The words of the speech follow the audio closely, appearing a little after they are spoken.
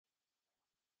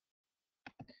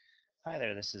Hi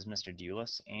there, this is Mr.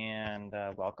 Deulis, and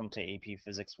welcome to AP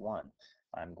Physics 1.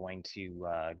 I'm going to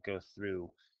go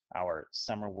through our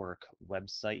summer work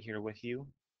website here with you,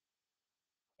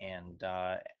 and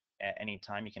at any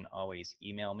time you can always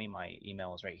email me. My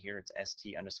email is right here. It's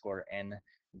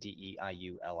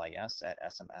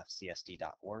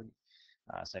st_ndeiulis@smfcsd.org.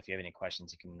 So if you have any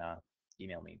questions, you can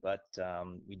email me. But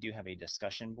we do have a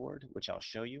discussion board, which I'll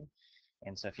show you.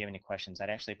 And so if you have any questions,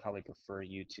 I'd actually probably prefer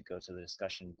you to go to the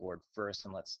discussion board first,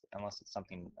 unless it's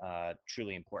something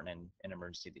truly important in an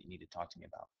emergency that you need to talk to me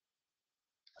about.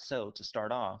 So to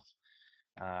start off,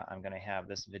 I'm going to have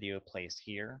this video placed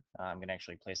here. I'm going to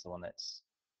actually place the one that's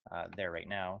there right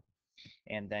now.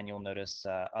 And then you'll notice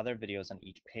other videos on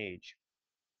each page.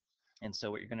 And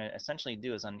so what you're going to essentially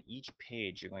do is on each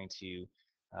page, you're going to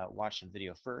watch the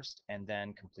video first and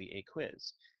then complete a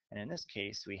quiz. And in this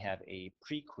case, we have a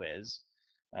pre-quiz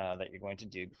that you're going to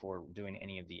do before doing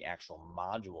any of the actual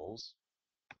modules.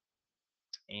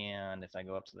 And if I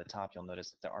go up to the top, you'll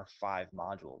notice that there are 5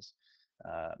 modules,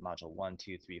 module 1,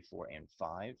 2, 3, 4, and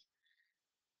 5.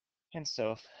 And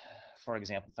so, for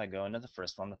example, if I go into the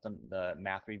first one, the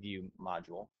math review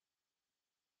module,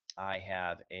 I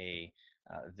have a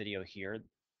video here.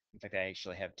 In fact, I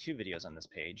actually have 2 videos on this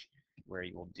page where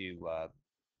you will do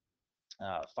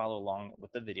follow along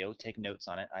with the video, take notes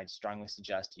on it. I strongly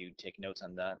suggest you take notes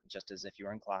on that just as if you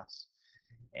were in class.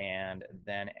 And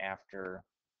then after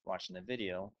watching the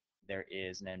video, there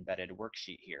is an embedded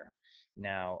worksheet here.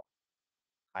 Now,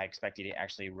 I expect you to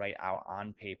actually write out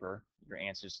on paper your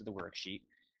answers to the worksheet.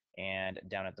 And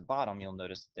down at the bottom, you'll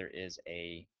notice there is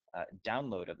a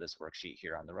download of this worksheet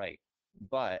here on the right.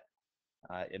 But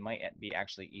it might be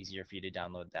actually easier for you to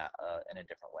download that in a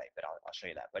different way, but I'll show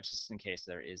you that. But just in case,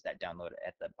 there is that download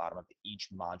at the bottom of each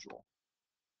module.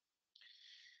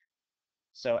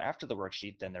 So after the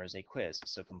worksheet, then there's a quiz.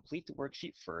 So complete the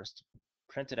worksheet first,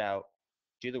 print it out,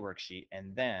 do the worksheet,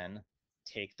 and then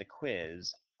take the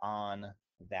quiz on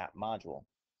that module.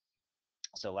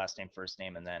 So last name, first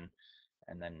name, and then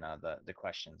the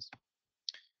questions.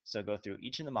 So go through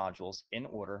each of the modules in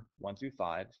order, 1 through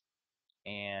 5,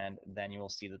 and then you will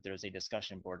see that there's a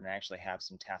discussion board, and I actually have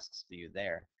some tasks for you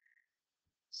there.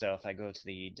 So if I go to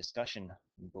the discussion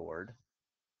board,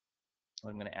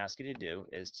 what I'm going to ask you to do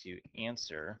is to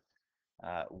answer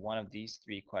one of these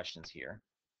 3 questions here.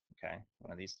 Okay,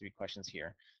 one of these 3 questions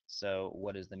here. So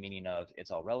what is the meaning of it's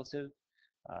all relative?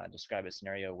 Describe a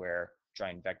scenario where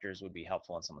drawing vectors would be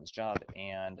helpful in someone's job,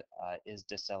 and is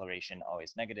deceleration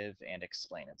always negative, and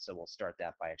explain it. So we'll start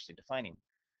that by actually defining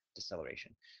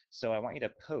deceleration. So I want you to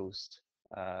post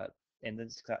in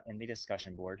the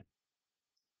discussion board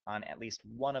on at least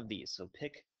one of these. So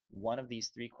pick one of these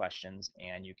 3 questions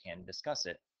and you can discuss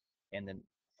it in the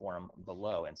forum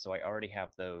below. And so I already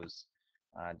have those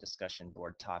discussion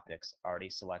board topics already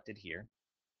selected here.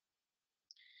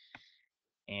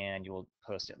 And you will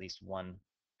post at least one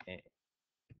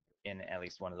in at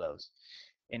least one of those.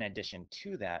 In addition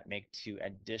to that, make 2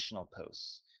 additional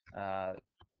posts.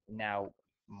 Now,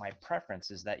 my preference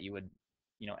is that you would,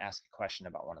 ask a question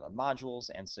about one of the modules,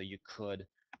 and so you could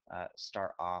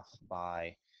start off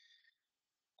by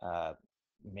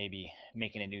maybe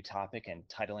making a new topic and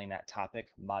titling that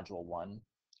topic Module 1,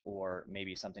 or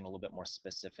maybe something a little bit more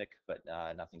specific, but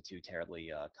nothing too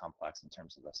terribly complex in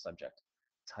terms of the subject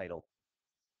title.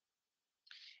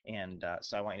 And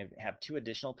so I want you to have 2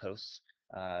 additional posts.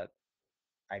 I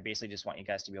basically just want you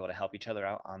guys to be able to help each other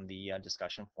out on the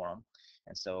discussion forum.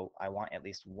 And so I want at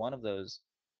least one of those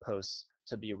posts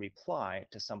to be a reply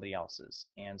to somebody else's.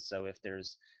 And so if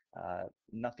there's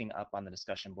nothing up on the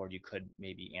discussion board, you could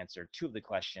maybe answer 2 of the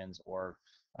questions, or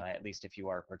at least if you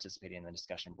are participating in the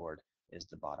discussion board is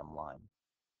the bottom line.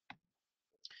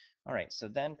 All right, so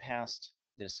then past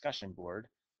the discussion board,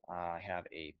 I have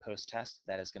a post test.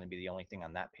 That is going to be the only thing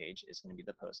on that page, is going to be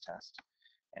the post test.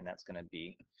 And that's going to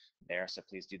be there, so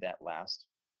please do that last.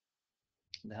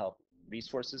 The help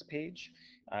resources page,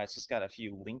 it's just got a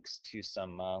few links to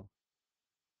some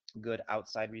good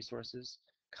outside resources.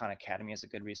 Khan Academy is a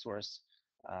good resource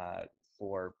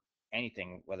for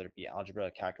anything, whether it be algebra,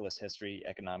 calculus, history,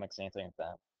 economics, anything like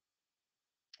that.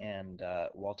 And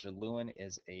Walter Lewin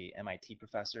is a MIT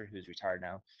professor who's retired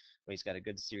now, but he's got a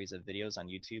good series of videos on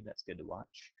YouTube that's good to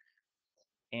watch.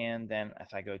 And then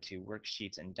if I go to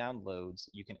worksheets and downloads,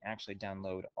 you can actually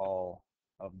download all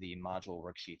of the module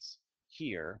worksheets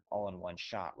here all in one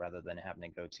shot, rather than having to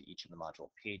go to each of the module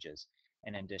pages.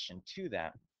 In addition to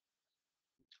that,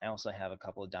 I also have a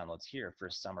couple of downloads here for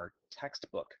summer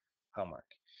textbook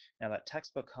homework. Now that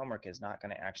textbook homework is not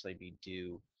going to actually be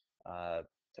due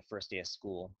the first day of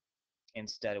school.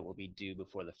 Instead, it will be due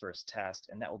before the first test,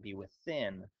 and that will be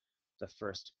within the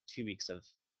first 2 weeks of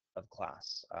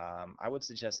class. I would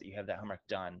suggest that you have that homework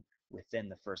done within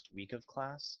the first week of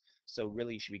class. So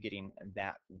really you should be getting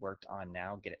that worked on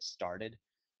now, get it started.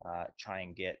 Try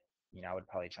and get, I would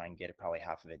probably try and get probably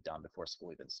half of it done before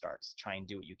school even starts. Try and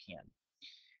do what you can.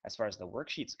 As far as the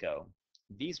worksheets go,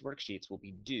 these worksheets will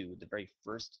be due the very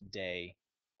first day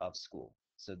of school.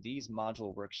 So these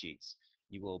module worksheets,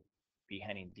 you will be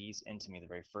handing these into me the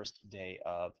very first day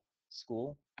of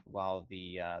school, while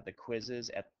the quizzes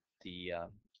at the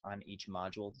on each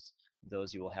modules,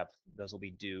 those will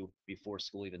be due before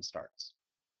school even starts.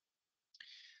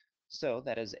 So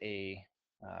that is a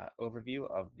overview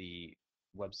of the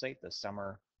website, the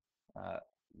summer uh,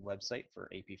 website for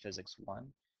AP Physics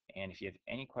 1. And if you have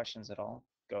any questions at all,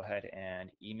 go ahead and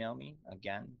email me.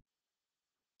 Again,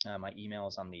 my email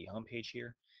is on the homepage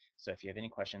here. So if you have any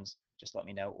questions, just let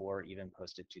me know or even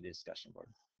post it to the discussion board.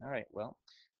 All right, well,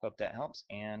 hope that helps,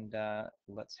 and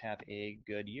let's have a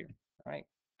good year. All right,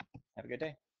 have a good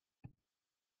day.